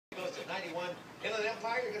91. Inland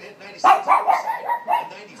Empire, you're going to hit 96 on Riverside, and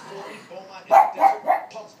 94 in Beaumont in the desert.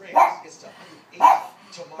 Palm Springs gets to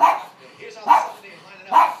 108 tomorrow. And here's how the Sunday is lining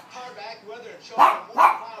up. Hard back weather and showing more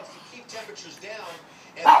clouds to keep temperatures down.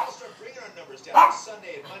 And then we'll start bringing our numbers down.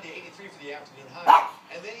 Sunday and Monday, 83 for the afternoon high.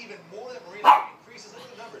 And then even more than Marina increases. Look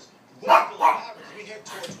at the numbers. Way below average. We head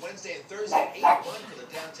towards Wednesday and Thursday at 81 for the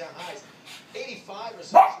downtown highs. 85 or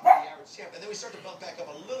so should be the average temp. And then we start to bump back up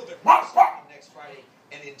a little bit more starting next Friday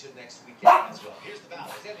and into next weekend as well. Here's the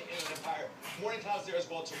valleys and the Inland Empire. Morning clouds there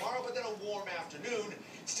as well tomorrow, but then a warm afternoon.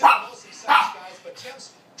 Still mostly sunny skies, but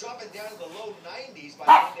temps dropping down to the low 90s by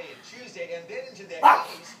Monday and Tuesday, and then into the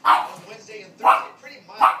 80s on Wednesday and Thursday. Pretty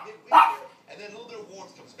mild midweek there, and then a little bit of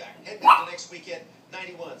warmth comes back. Heading into the next weekend,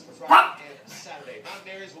 91s for Friday and Saturday.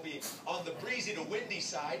 Mountain areas will be on the breezy to windy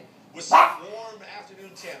side with some warm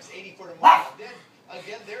afternoon temps, 84 tomorrow. And then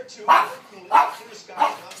again there too, clear skies,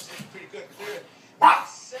 mountains looking pretty good, clear.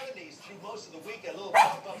 Mid-70s through most of the week, a little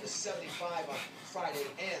bump up to 75 on Friday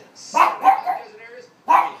and Saturday. Mountain desert areas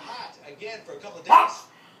will be hot again for a couple of days.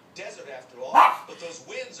 Desert after all, but those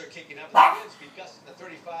winds are kicking up. The winds be gusting the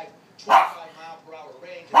 35, 25 mile per hour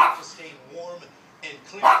range, and they're just staying warm and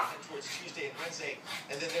clear head towards Tuesday and Wednesday.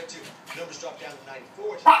 And then there too, numbers drop down to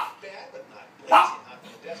 94, which is not bad, but not blazing hot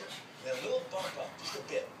in the desert. And then a little bump up, just a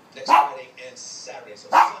bit, next Friday and Saturday.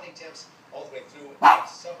 So sunny temps all the way through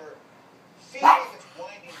summer. Feeling like it's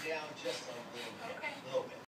winding down just a little bit.